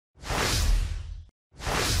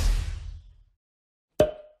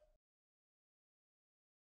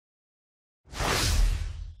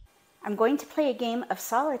I'm going to play a game of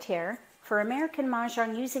Solitaire for American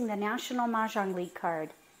Mahjong using the National Mahjong League card.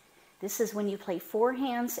 This is when you play 4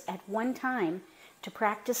 hands at one time to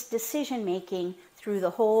practice decision making through the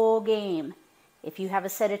whole game. If you have a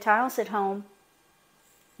set of tiles at home,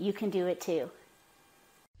 you can do it too.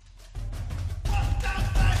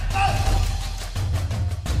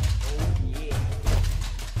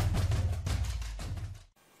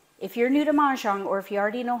 If you're new to Mahjong, or if you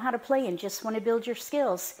already know how to play and just want to build your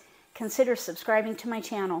skills, consider subscribing to my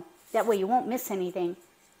channel. That way you won't miss anything.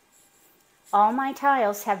 All my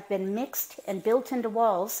tiles have been mixed and built into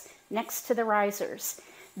walls next to the risers.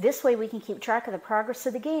 This way we can keep track of the progress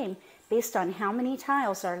of the game based on how many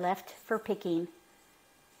tiles are left for picking.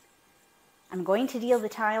 I'm going to deal the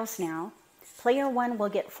tiles now. Player 1 will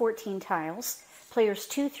get 14 tiles. Players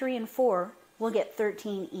 2, 3, and 4 will get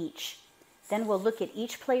 13 each. Then we'll look at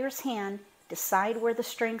each player's hand, decide where the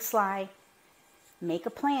strengths lie, make a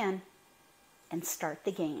plan, and start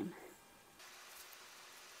the game.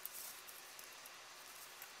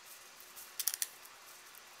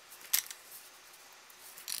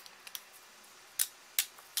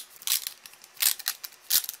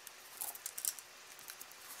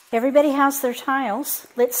 Everybody has their tiles.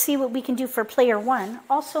 Let's see what we can do for player 1,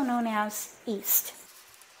 also known as East.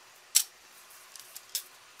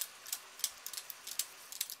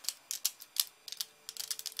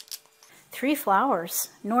 Three flowers,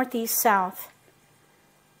 north, east, south.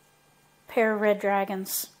 Pair of red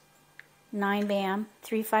dragons. 9 bam,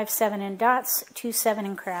 3, 5, 7 in dots, 2, 7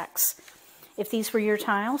 in cracks. If these were your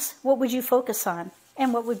tiles, what would you focus on?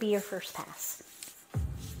 And what would be your first pass?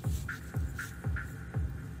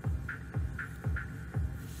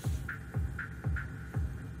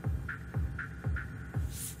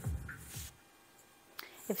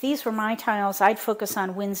 If these were my tiles, I'd focus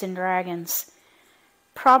on winds and dragons.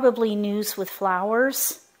 Probably news with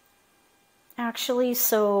flowers, actually.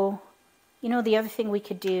 So, you know, the other thing we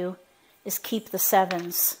could do is keep the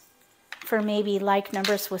 7s for maybe like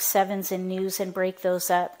numbers with 7s in news and break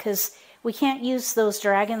those up, because we can't use those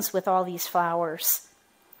dragons with all these flowers.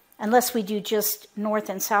 Unless we do just north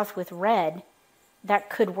and south with red, that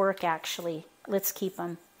could work actually. Let's keep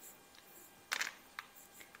them.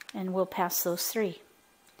 And we'll pass those 3.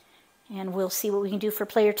 And we'll see what we can do for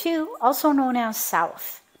player 2, also known as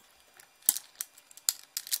South.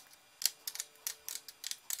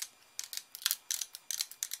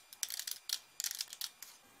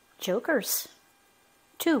 Jokers.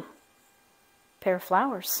 2. Pair of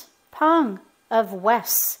flowers. Pong of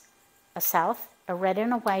West. A South, a red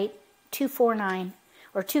and a white, 2, 4, 9.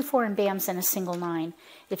 Or 2, 4 and bams and a single 9.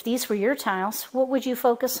 If these were your tiles, what would you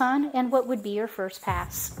focus on and what would be your first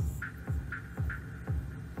pass?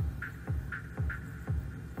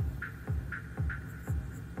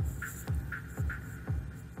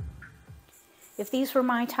 If these were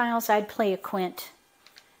my tiles, I'd play a quint.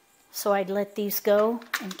 So I'd let these go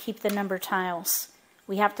and keep the number tiles.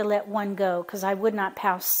 We have to let one go because I would not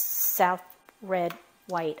pass south, red,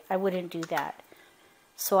 white. I wouldn't do that.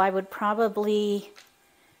 So I would probably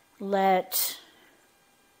let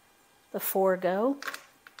the 4 go.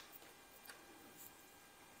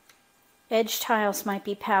 Edge tiles might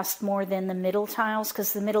be passed more than the middle tiles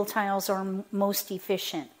because the middle tiles are most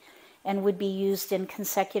efficient and would be used in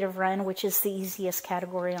consecutive run, which is the easiest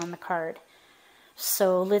category on the card.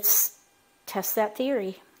 So let's test that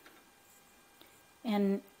theory.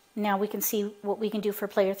 And now we can see what we can do for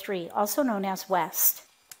player 3, also known as West.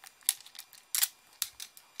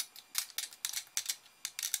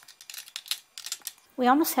 We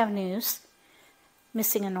almost have news.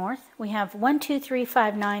 Missing a north. We have 1, 2, 3,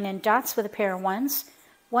 5, 9 in dots with a pair of 1s,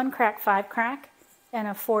 1 crack, 5 crack, and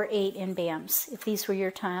a 4, 8 in bams. If these were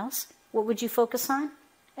your tiles, what would you focus on?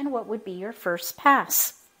 And what would be your first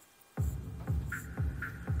pass?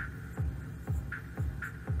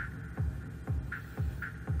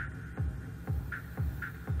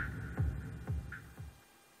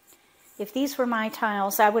 If these were my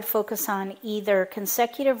tiles, I would focus on either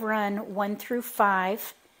consecutive run 1 through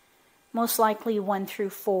 5, most likely 1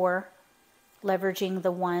 through 4, leveraging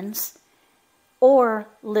the 1s, or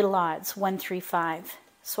little odds, 1 through 5.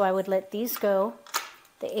 So I would let these go,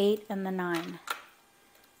 the 8 and the 9.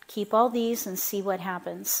 Keep all these and see what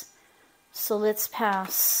happens. So let's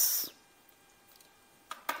pass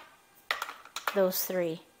those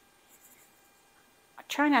 3.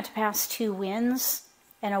 Try not to pass 2 winds,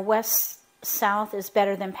 and a west-south is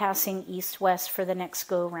better than passing east-west for the next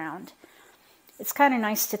go-round. It's kind of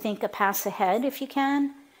nice to think a pass ahead if you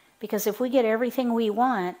can, because if we get everything we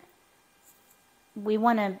want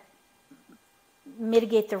to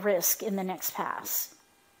mitigate the risk in the next pass,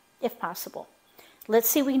 if possible. Let's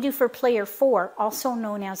see what we can do for player 4, also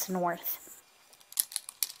known as North.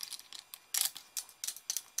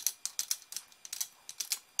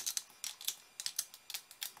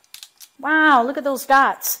 Wow, look at those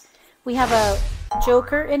dots. We have a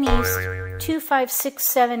joker in East, 2, 5, 6,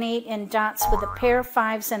 7, 8 in dots with a pair of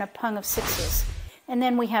 5s and a pung of 6s. And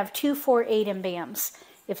then we have 2, 4, 8 in bams.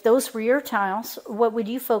 If those were your tiles, what would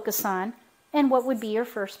you focus on? And what would be your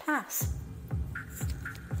first pass?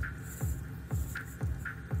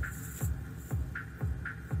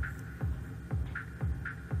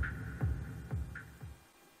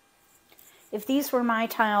 If these were my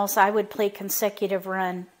tiles, I would play consecutive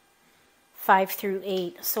run 5 through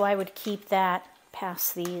 8. So I would keep that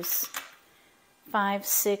past these 5,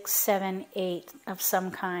 6, 7, 8 of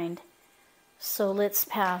some kind. So let's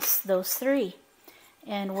pass those 3.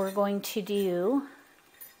 And we're going to do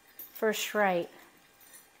first right.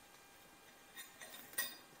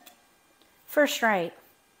 First right.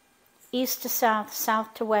 East to south,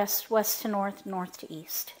 south to west, west to north, north to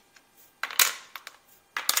east.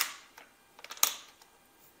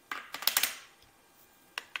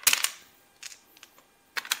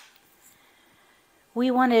 We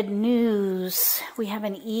wanted news. We have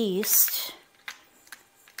an east.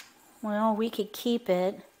 Well, we could keep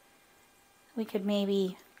it. We could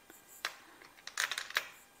maybe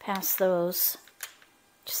pass those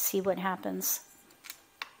to see what happens.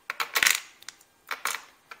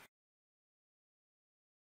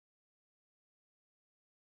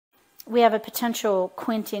 We have a potential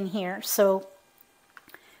quint in here, so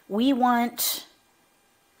we want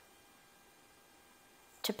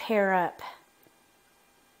to pair up.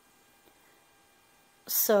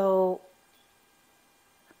 So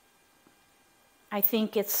I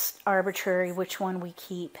think it's arbitrary which one we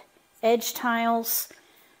keep. Edge tiles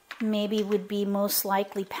maybe would be most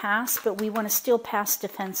likely pass, but we want to still pass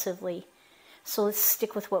defensively. So let's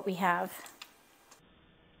stick with what we have.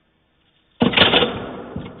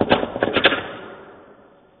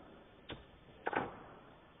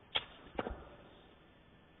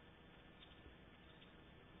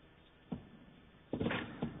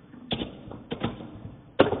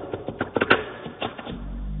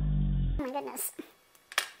 Goodness.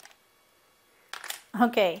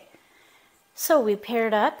 Okay, so we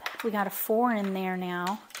paired up. We got a 4 in there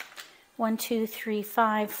now. 1, 2, 3,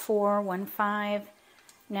 5, 4, 1, 5.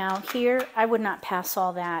 Now here, I would not pass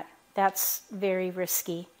all that. That's very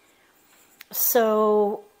risky.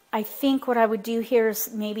 So I think what I would do here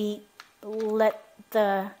is maybe let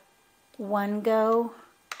the 1 go.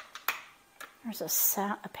 There's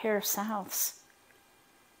a pair of souths.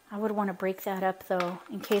 I would want to break that up though,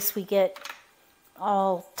 in case we get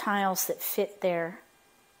all tiles that fit there.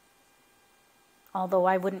 Although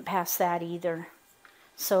I wouldn't pass that either.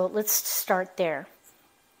 So let's start there.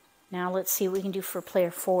 Now let's see what we can do for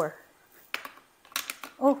player 4.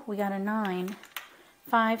 Oh, we got a 9.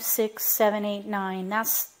 5, 6, 7, 8, 9.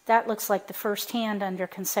 That looks like the first hand under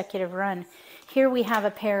consecutive run. Here we have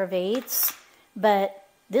a pair of 8s, but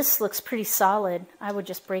this looks pretty solid. I would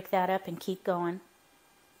just break that up and keep going.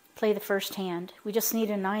 Play the first hand. We just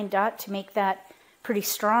need a 9 dot to make that pretty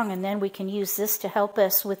strong, and then we can use this to help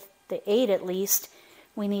us with the 8 at least.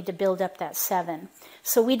 We need to build up that 7.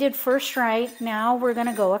 So we did first right. Now we're going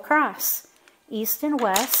to go across. East and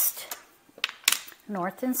west,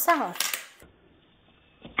 north and south.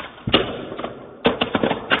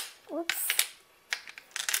 Oops.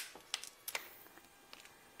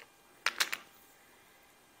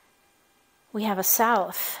 We have a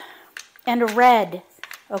south and a red.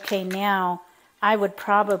 Okay, now I would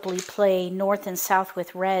probably play north and south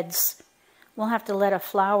with reds. We'll have to let a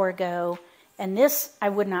flower go. And this, I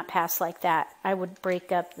would not pass like that. I would break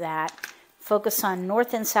up that. Focus on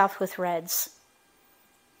north and south with reds.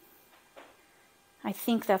 I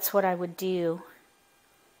think that's what I would do.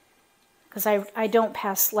 Because I don't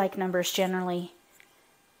pass like numbers generally.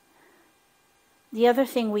 The other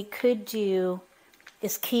thing we could do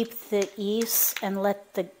is keep the east and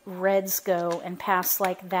let the reds go and pass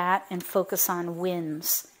like that and focus on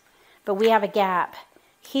wins. But we have a gap.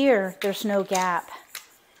 Here, there's no gap.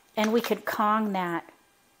 And we could Kong that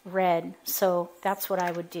red. So that's what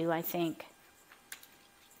I would do, I think.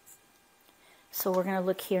 So we're going to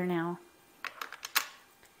look here now.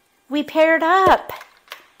 We paired up.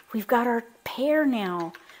 We've got our pair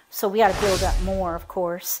now. So we got to build up more, of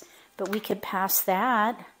course. But we could pass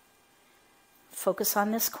that. Focus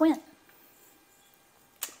on this quint.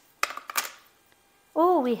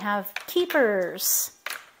 Oh, we have keepers.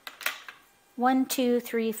 1, 2,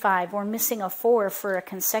 3, 5. We're missing a 4 for a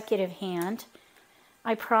consecutive hand.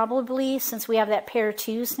 I probably, since we have that pair of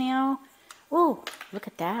 2s now, oh, look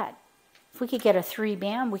at that. If we could get a 3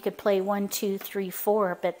 bam, we could play 1, 2, 3,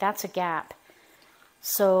 4, but that's a gap.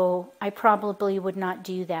 So I probably would not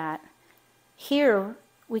do that. Here,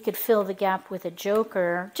 we could fill the gap with a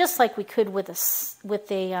joker, just like we could with a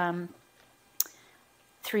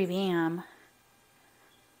 3 bam.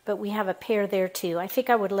 But we have a pair there too. I think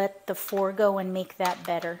I would let the 4 go and make that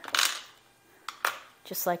better.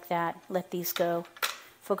 Just like that. Let these go.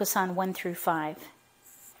 Focus on 1 through 5.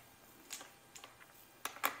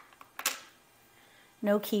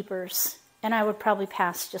 No keepers. And I would probably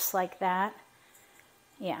pass just like that.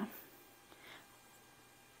 Yeah.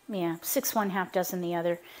 Yeah, 6 1/2 dozen the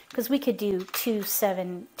other. Because we could do 2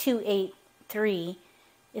 7 2 8 3.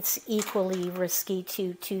 It's equally risky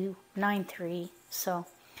to 2 9 3. So,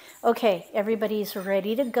 okay, everybody's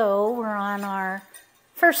ready to go. We're on our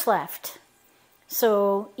first left.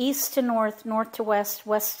 So east to north, north to west,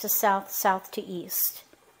 west to south, south to east.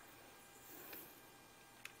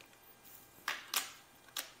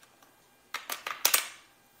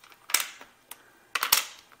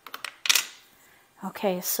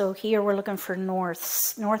 Okay, so here we're looking for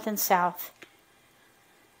north, north and south.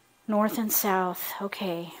 North and south,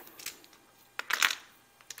 okay.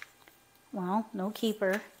 Well, no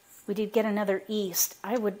keeper. We did get another east.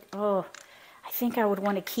 I think I would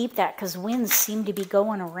want to keep that because winds seem to be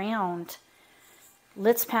going around.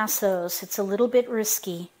 Let's pass those. It's a little bit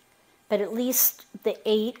risky, but at least the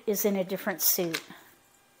 8 is in a different suit.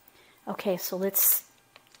 Okay, so let's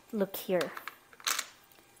look here.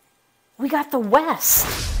 We got the west.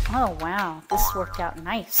 Oh, wow. This worked out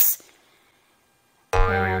nice.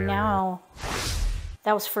 And now,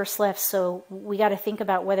 that was first left, so we got to think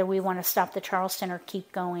about whether we want to stop the Charleston or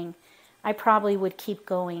keep going. I probably would keep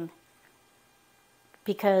going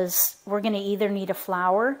because we're going to either need a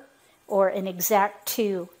flower or an exact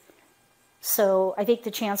 2. So I think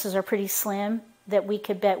the chances are pretty slim that we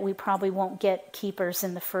could bet we probably won't get keepers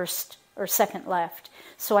in the first or second left.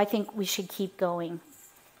 So I think we should keep going.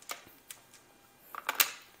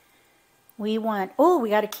 We want, oh, we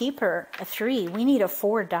got a keeper, a 3. We need a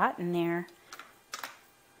 4 dot in there.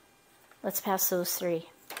 Let's pass those 3.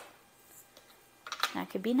 That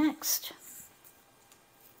could be next.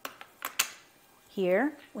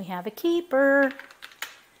 Here we have a keeper.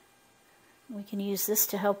 We can use this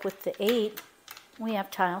to help with the 8. We have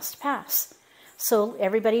tiles to pass. So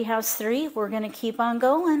everybody has 3. We're going to keep on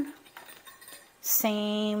going.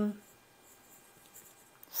 Same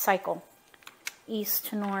cycle. East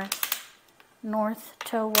to north, north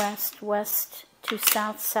to west, west to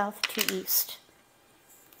south, south to east.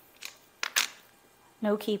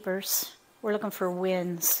 No keepers. We're looking for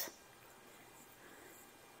wins.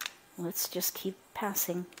 Let's just keep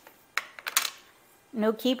passing.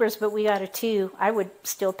 No keepers, but we got a 2. I would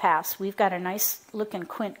still pass. We've got a nice looking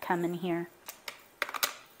quint coming here.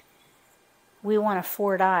 We want a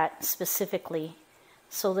 4 dot specifically.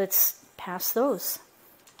 So let's pass those.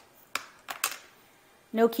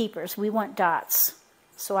 No keepers. We want dots.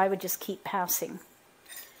 So I would just keep passing.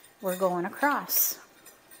 We're going across.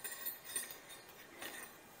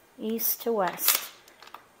 East to west.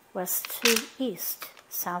 West to east.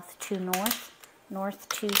 South to north. North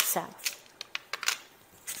to south.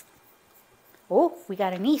 Oh, we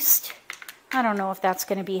got an east. I don't know if that's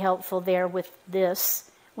going to be helpful there with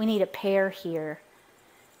this. We need a pair here.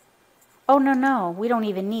 Oh, no. We don't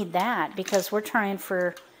even need that because we're trying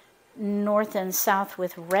for north and south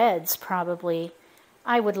with reds probably.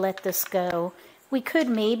 I would let this go. We could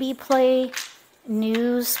maybe play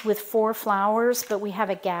news with 4 flowers, but we have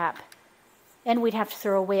a gap. And we'd have to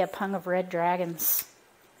throw away a pung of red dragons.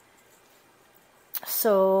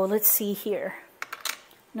 So let's see here.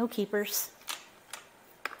 No keepers.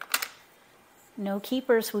 No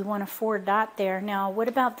keepers. We want a 4 dot there. Now, what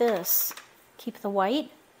about this? Keep the white.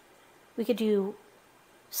 We could do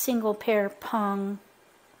single pair pung.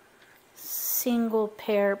 Single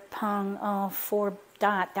pair pung. Oh, 4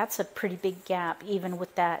 dot. That's a pretty big gap, even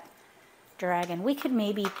with that dragon. We could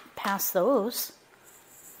maybe pass those.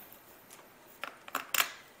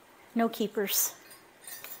 No keepers.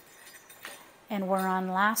 And we're on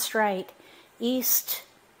last right. East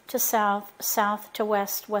to south, south to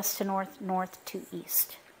west, west to north, north to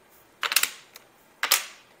east.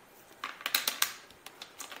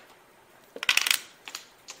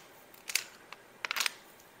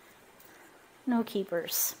 No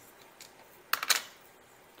keepers.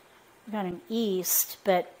 We got an east,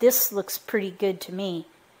 but this looks pretty good to me.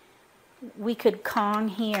 We could Kong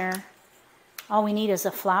here. All we need is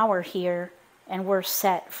a flower here, and we're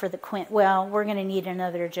set for the quint. Well, we're going to need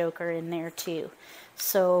another joker in there too.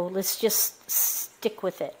 So let's just stick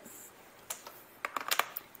with it.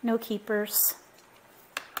 No keepers.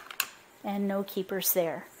 and no keepers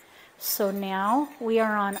there. So now we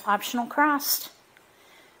are on optional crossed.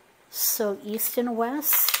 So east and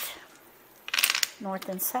west, north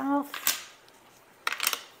and south,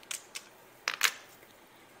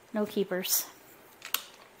 no keepers.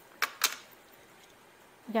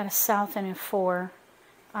 We got a south and a 4.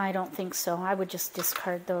 I don't think so. I would just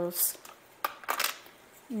discard those.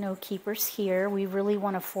 No keepers here. We really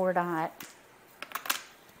want a 4 dot.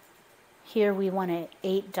 Here we want an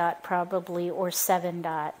 8 dot probably, or 7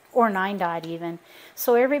 dot, or 9 dot even.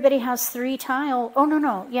 So everybody has 3 tile. Oh,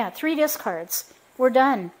 no. Yeah, 3 discards. We're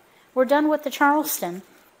done. We're done with the Charleston.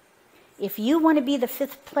 If you want to be the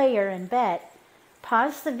 5th player and bet,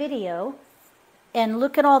 pause the video and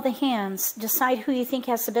look at all the hands. Decide who you think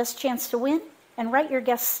has the best chance to win, and write your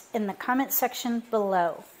guess in the comment section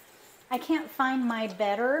below. I can't find my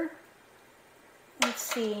better. Let's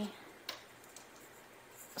see.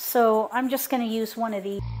 So I'm just going to use one of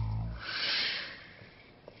these.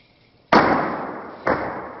 Oh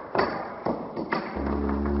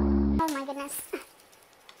my goodness.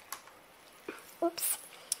 Oops.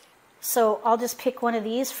 So I'll just pick one of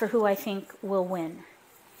these for who I think will win.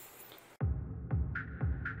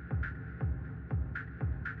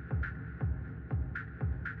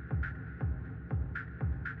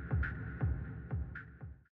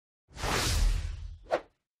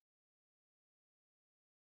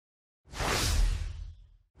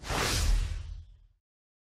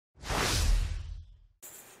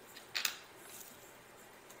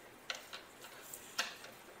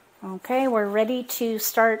 Okay, we're ready to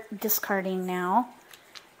start discarding now.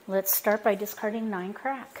 Let's start by discarding 9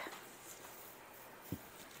 crack.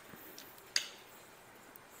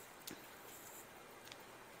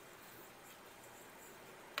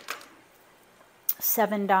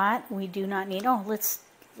 Seven dot, we do not need. Oh, let's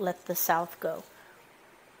let the south go.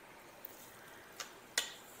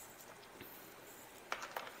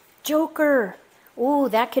 Joker. Ooh,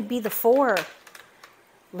 that could be the 4.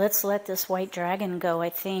 Let's let this white dragon go, I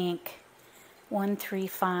think. 1, 3,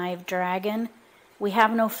 5, dragon. We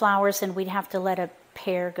have no flowers and we'd have to let a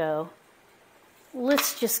pair go.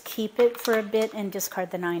 Let's just keep it for a bit and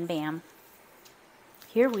discard the 9 bam.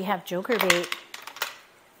 Here we have joker bait.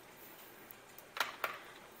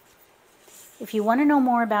 If you want to know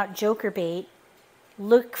more about joker bait,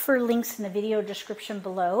 look for links in the video description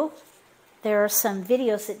below. There are some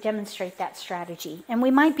videos that demonstrate that strategy, and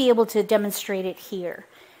we might be able to demonstrate it here.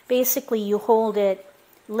 Basically, you hold it,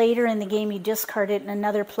 later in the game you discard it, and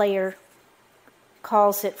another player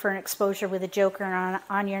calls it for an exposure with a joker, and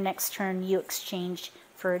on your next turn you exchange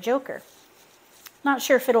for a joker. Not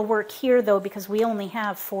sure if it'll work here though, because we only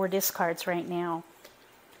have 4 discards right now.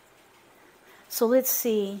 So let's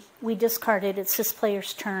see, we discarded, it's this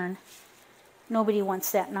player's turn. Nobody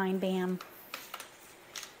wants that 9 bam.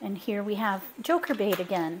 And here we have joker bait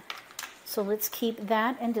again. So let's keep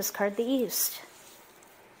that and discard the east.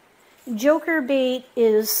 Joker bait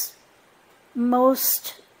is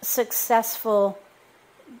most successful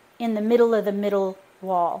in the middle of the middle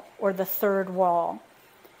wall, or the 3rd wall.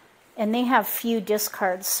 And they have few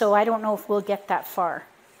discards, so I don't know if we'll get that far.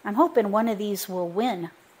 I'm hoping one of these will win.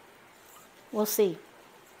 We'll see.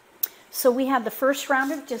 So we have the first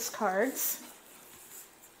round of discards.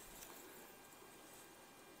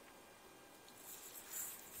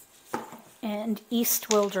 And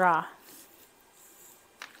east will draw.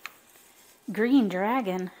 Green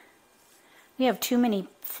dragon. We have too many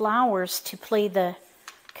flowers to play the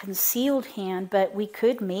concealed hand, but we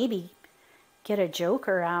could maybe get a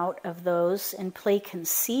joker out of those and play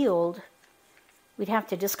concealed. We'd have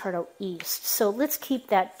to discard out east. So let's keep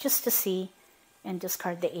that just to see and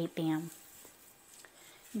discard the 8 bam.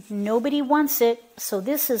 Nobody wants it, so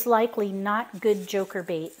this is likely not good joker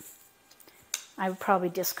bait. I would probably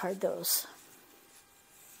discard those.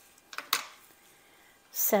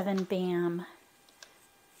 7 bam.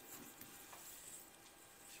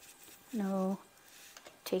 No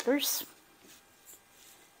takers.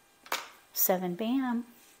 7 bam.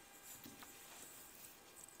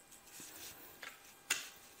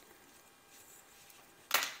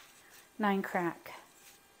 Nine crack.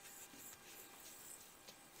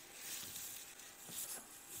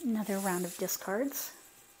 Another round of discards.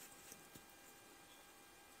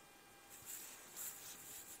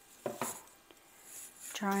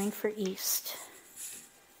 Drawing for east.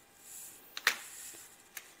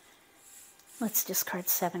 Let's discard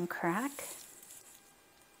 7 crack.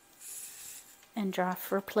 And draw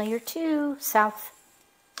for player 2, south.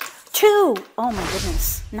 2! Oh my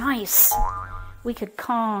goodness, nice. We could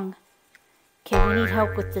Kong. Okay, we need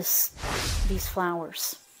help with these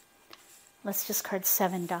flowers. Let's discard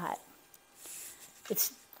 7 dot.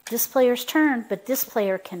 It's This player's turn, but this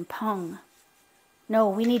player can pung. No,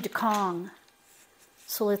 we need to Kong.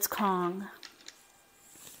 So let's Kong.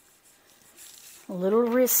 A little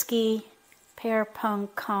risky. Pair, pung,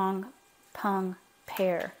 Kong, pung,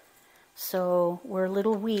 pair. So we're a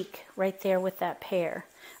little weak right there with that pair.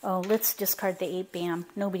 Oh, let's discard the 8 bam.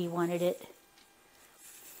 Nobody wanted it.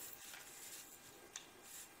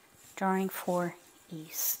 Drawing for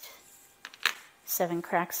east. 7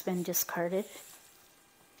 cracks been discarded.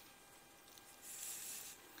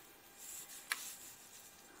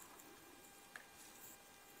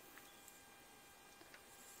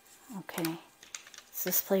 Okay, it's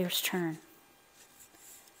this player's turn.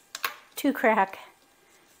 2 crack.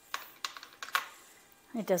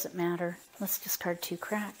 It doesn't matter. Let's discard 2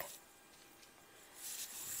 crack.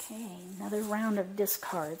 Okay, another round of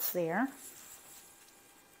discards there.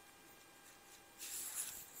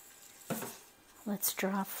 Let's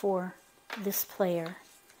draw for this player.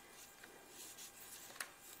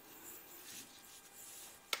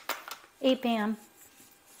 Eight bam.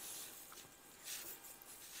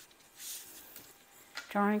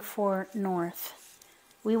 Drawing for north.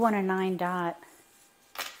 We want a 9 dot.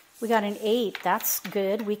 We got an 8. That's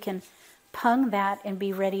good. We can pung that and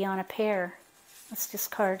be ready on a pair. Let's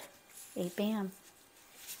discard 8 bam.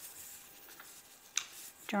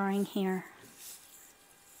 Drawing here.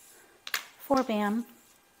 4 bam.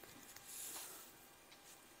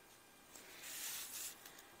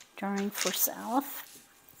 Drawing for south.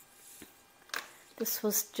 This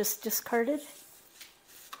was just discarded.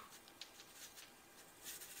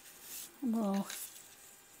 We'll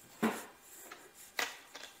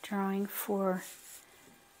drawing for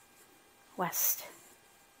west.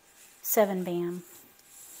 7 bam.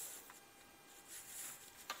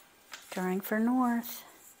 Drawing for north.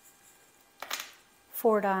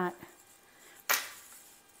 4 dot.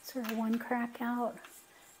 Is there 1 crack out?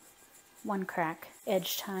 1 crack.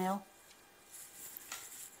 Edge tile.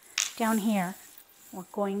 Down here, we're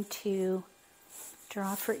going to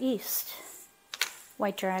draw for east.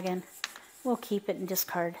 White dragon. We'll keep it and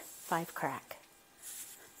discard 5 crack.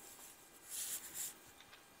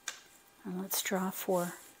 And let's draw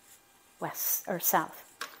for west or south.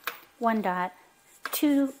 1 dot.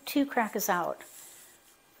 2 crack is out.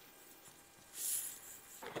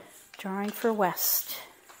 Drawing for west.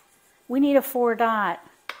 We need a 4 dot.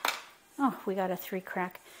 Oh, we got a 3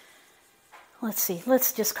 crack. Let's see.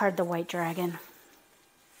 Let's discard the white dragon.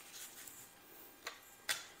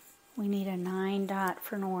 We need a 9 dot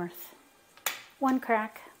for north. 1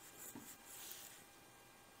 crack.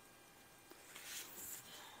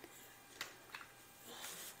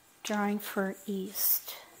 Drawing for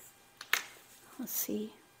east. Let's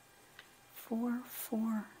see. 4,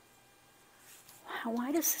 4.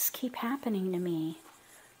 Why does this keep happening to me?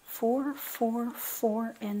 4, 4,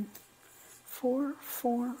 4, and 4,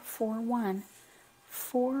 4, 4, 1.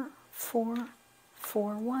 4, 4,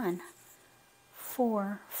 4, 1.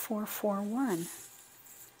 4, 4, 4, 1.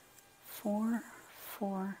 4,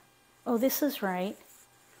 4. Oh, this is right.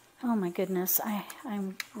 Oh my goodness,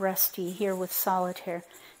 I'm rusty here with solitaire.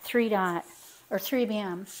 3 dot, or 3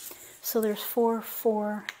 bam. So there's 4,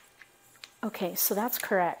 4. Okay, so that's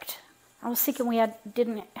correct. I was thinking we had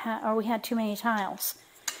too many tiles.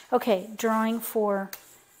 Okay, drawing for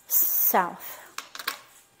south.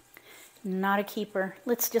 Not a keeper.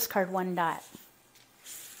 Let's discard 1 dot.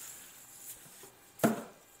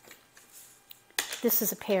 This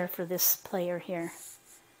is a pair for this player here.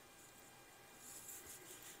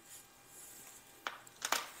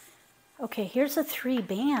 Okay, here's a 3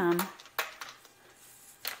 bam.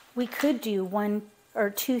 We could do 1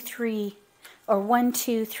 or 2, 3, or 1,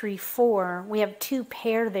 2, 3, 4. We have 2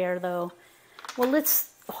 pair there though. Well,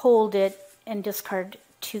 let's hold it and discard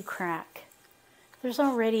 2 crack. There's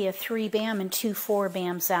already a 3 bam and 2 4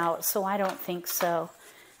 bams out, so I don't think so.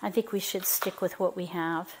 I think we should stick with what we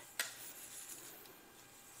have.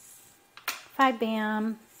 5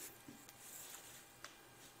 bam.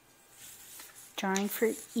 Drawing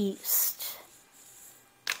for east.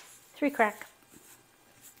 3 crack.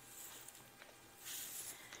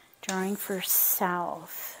 Drawing for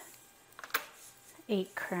south.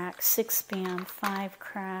 8 crack. 6 bam. 5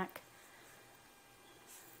 crack.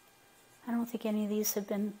 I don't think any of these have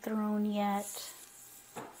been thrown yet.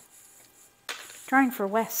 Drawing for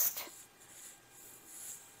west.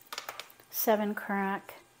 7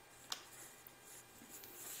 crack.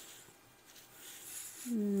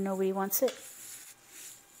 Nobody wants it.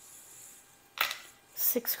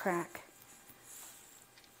 6 crack.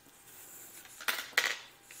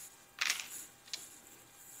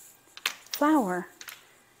 Flower.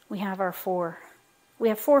 We have our 4. We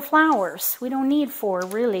have 4 flowers. We don't need 4,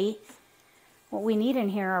 really. What we need in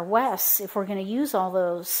here are Wes, if we're going to use all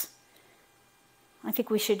those. I think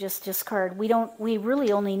we should just discard. We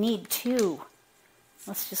really only need 2.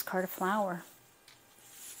 Let's discard a flower.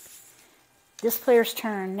 This player's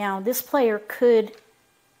turn. Now, this player could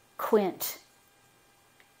quint,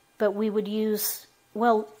 but we would use,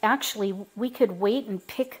 well, actually, we could wait and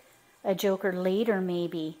pick a joker later,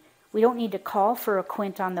 maybe. We don't need to call for a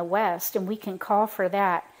quint on the West, and we can call for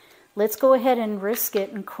that. Let's go ahead and risk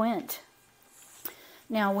it and quint.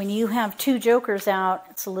 Now, when you have 2 jokers out,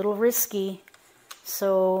 it's a little risky,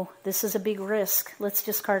 so this is a big risk. Let's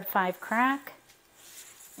discard 5 crack,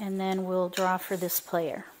 and then we'll draw for this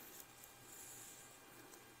player.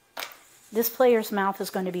 This player's mouth is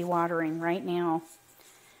going to be watering right now.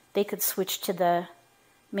 They could switch to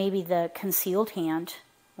maybe the concealed hand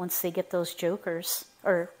once they get those jokers.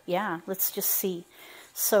 Or, yeah, let's just see.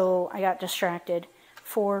 So I got distracted.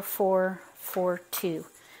 4, 4, 4, 2.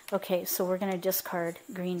 Okay, so we're going to discard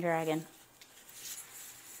green dragon.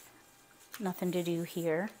 Nothing to do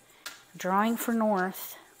here. Drawing for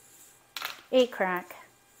north. 8 crack.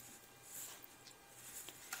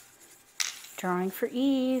 Drawing for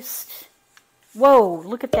east. Whoa,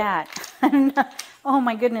 look at that. Oh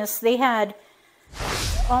my goodness, they had,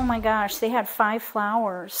 oh my gosh, they had 5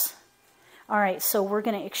 flowers. All right, so we're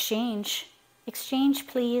going to exchange. Exchange,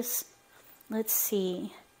 please. Let's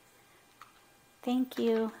see. Thank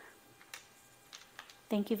you.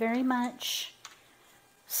 Thank you very much.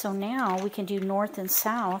 So now we can do north and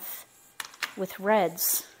south with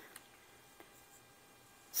reds.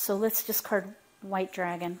 So let's discard white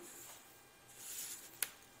dragon.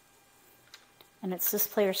 And it's this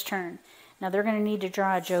player's turn. Now they're going to need to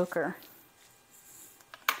draw a joker.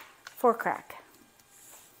 4 crack.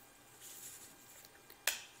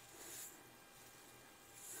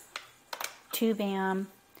 Two bam.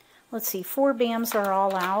 Let's see, 4 bams are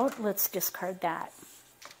all out. Let's discard that.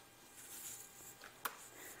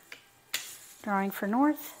 Drawing for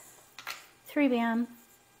north. 3 bam.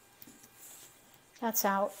 That's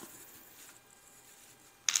out.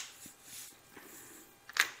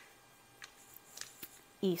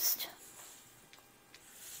 East.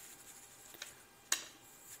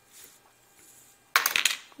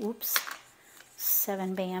 Oops.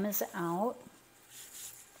 7 bam is out.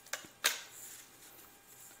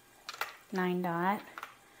 9 dot.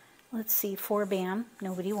 Let's see, 4 bam.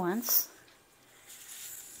 Nobody wants.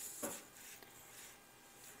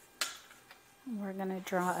 We're going to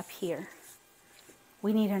draw up here.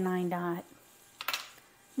 We need a 9 dot.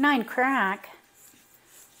 9 crack.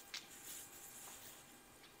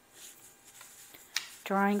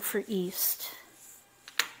 Drawing for east.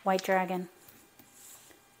 White dragon.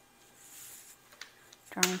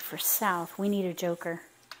 Drawing for south. We need a joker.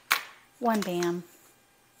 1 bam.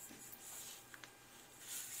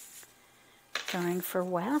 Drawing for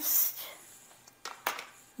west.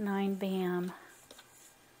 9 bam.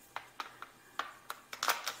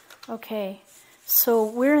 Okay, so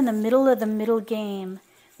we're in the middle of the middle game.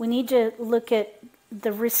 We need to look at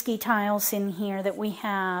the risky tiles in here that we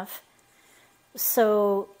have.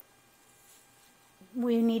 So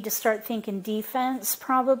we need to start thinking defense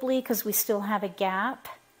probably because we still have a gap.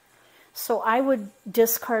 So I would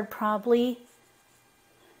discard probably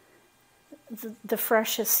the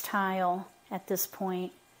freshest tile at this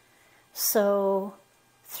point. So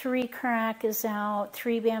 3 crack is out,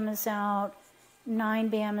 3 bam is out, 9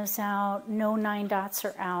 bam is out, no 9 dots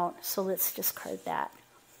are out. So let's discard that.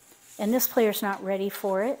 And this player's not ready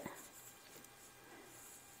for it.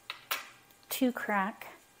 2 crack.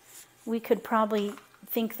 We could probably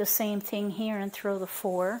think the same thing here and throw the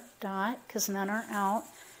 4 dot because none are out.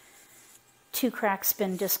 2 crack's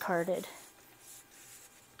been discarded.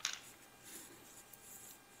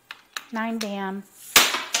 9 bam.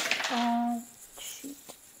 Oh, shoot.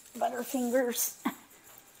 Butterfingers.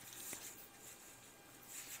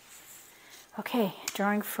 Okay,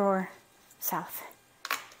 drawing for south.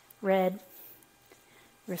 Red.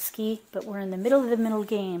 Risky, but we're in the middle of the middle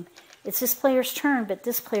game. It's this player's turn, but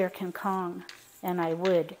this player can Kong, and I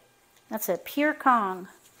would. That's a pure Kong.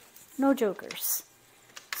 No jokers.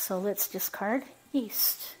 So let's discard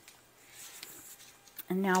east.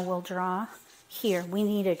 And now we'll draw here. We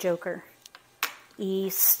need a joker.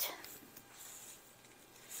 East.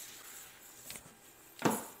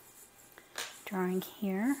 Drawing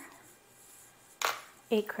here.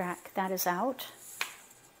 8 crack. That is out.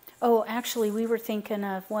 Oh, actually, we were thinking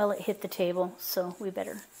of, well, it hit the table, so we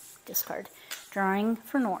better discard. Drawing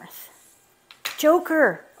for north.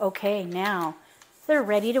 Joker! Okay, now they're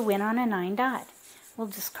ready to win on a 9 dot. We'll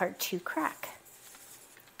discard 2 crack.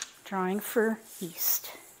 Drawing for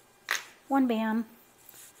east. 1 bam.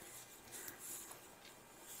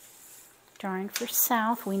 Drawing for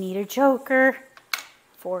south. We need a joker.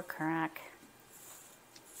 4 crack.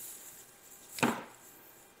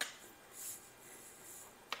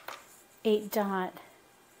 Eight dot.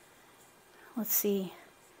 Let's see.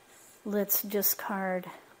 Let's discard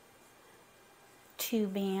 2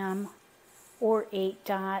 bam or 8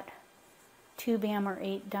 dot. 2 bam or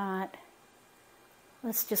 8 dot.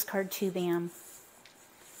 Let's discard 2 bam.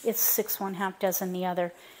 It's 6 1/2 dozen the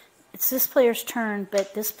other. It's this player's turn,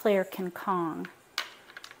 but this player can Kong.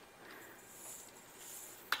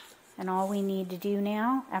 And all we need to do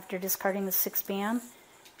now, after discarding the 6 bam,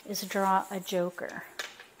 is draw a joker.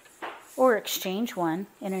 Or exchange one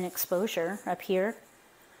in an exposure up here.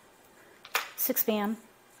 6 bam.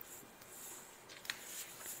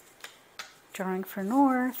 Drawing for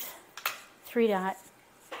north. 3 dot.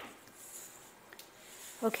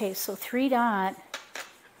 Okay, so 3 dot.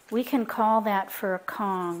 We can call that for a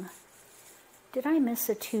Kong. Did I miss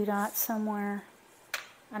a 2 dot somewhere?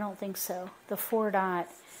 I don't think so. The 4 dot.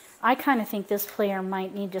 I kind of think this player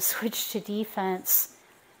might need to switch to defense.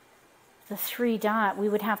 The 3 dot, we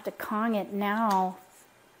would have to Kong it now.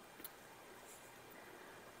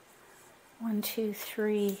 1, 2,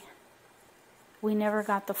 3. We never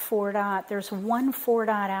got the 4 dot. There's 1 4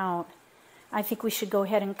 dot out. I think we should go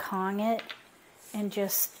ahead and Kong it and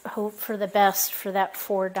just hope for the best for that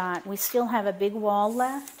 4 dot. We still have a big wall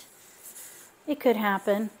left. It could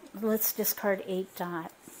happen. Let's discard 8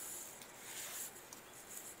 dot.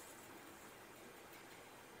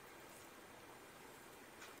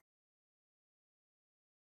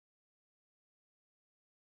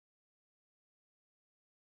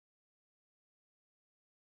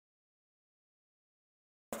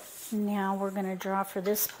 Now we're going to draw for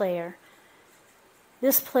this player.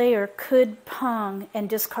 This player could Pung and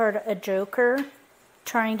discard a joker,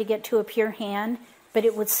 trying to get to a pure hand, but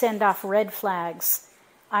it would send off red flags.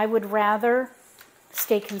 I would rather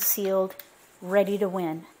stay concealed, ready to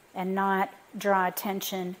win, and not draw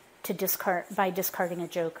attention to by discarding a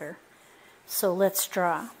joker. So let's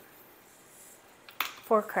draw.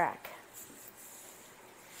 4 crack.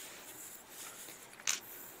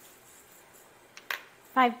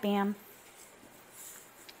 Five bam.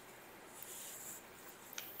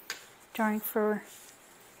 Drawing for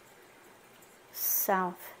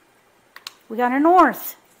south. We got a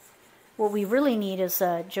north. What we really need is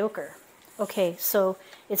a joker. Okay, so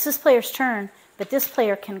it's this player's turn, but this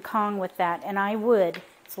player can Kong with that, and I would.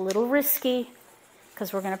 It's a little risky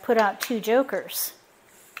because we're going to put out 2 jokers.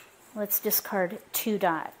 Let's discard 2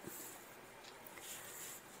 dot.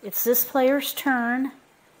 It's this player's turn,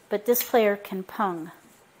 but this player can Pung.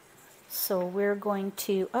 So we're going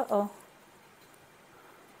to,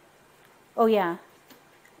 oh yeah,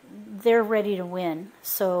 they're ready to win.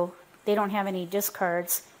 So they don't have any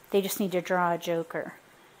discards. They just need to draw a joker.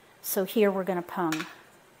 So here we're going to Pung.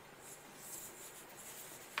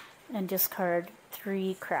 And discard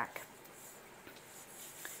 3 crack.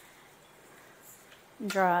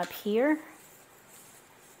 Draw up here.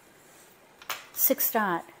 6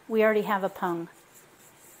 dot. We already have a Pung.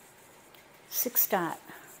 6 dot.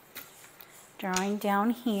 Drawing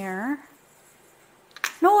down here.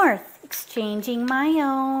 North. Exchanging my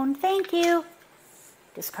own. Thank you.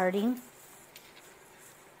 Discarding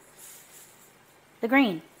the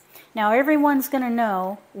green. Now everyone's going to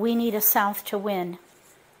know we need a south to win.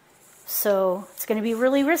 So it's going to be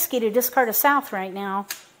really risky to discard a south right now.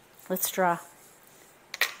 Let's draw.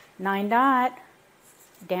 9 dot.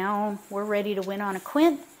 Down. We're ready to win on a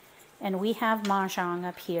quint. And we have Mahjong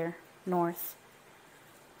up here. North.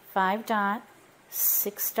 5 dot.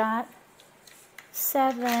 6 dot.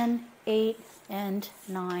 7, 8, and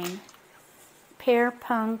 9. Pair,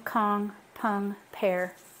 Pung, Kong, Pung,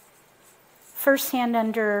 pair. First hand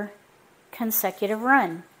under consecutive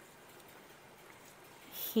run.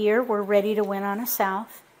 Here we're ready to win on a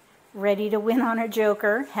south. Ready to win on a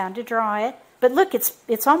joker. Had to draw it. But look,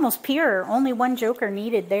 it's almost pure. Only 1 joker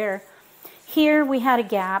needed there. Here we had a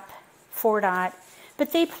gap. 4 dot.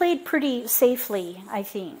 But they played pretty safely, I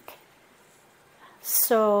think.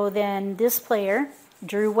 So then this player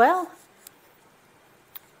drew well.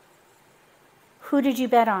 Who did you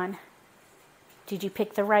bet on? Did you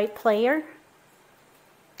pick the right player?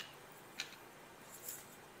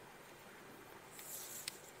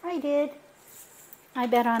 I did. I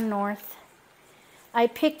bet on north. I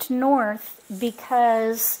picked north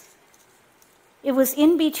because it was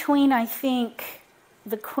in between, I think,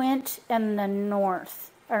 the quint and the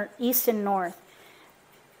north, or east and north.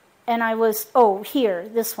 And I was, here,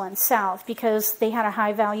 this one, south, because they had a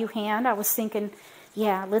high value hand. I was thinking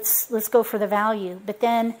yeah, let's go for the value. But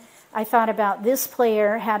then I thought about this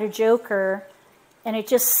player had a joker, and it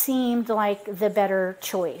just seemed like the better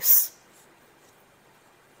choice.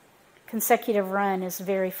 Consecutive run is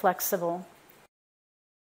very flexible.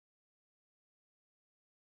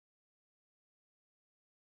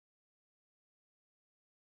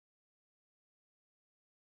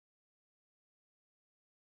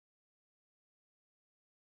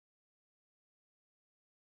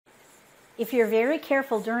 If you're very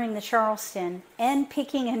careful during the Charleston and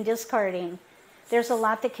picking and discarding, there's a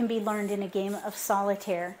lot that can be learned in a game of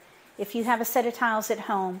solitaire. If you have a set of tiles at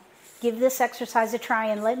home, give this exercise a try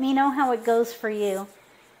and let me know how it goes for you.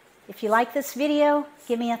 If you like this video,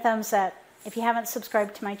 give me a thumbs up. If you haven't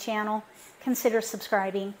subscribed to my channel, consider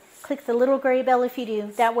subscribing. Click the little gray bell if you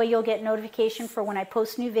do. That way you'll get notification for when I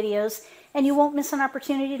post new videos, and you won't miss an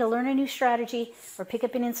opportunity to learn a new strategy or pick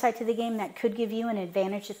up an insight to the game that could give you an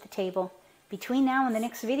advantage at the table. Between now and the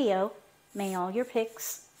next video, may all your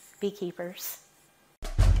picks be keepers.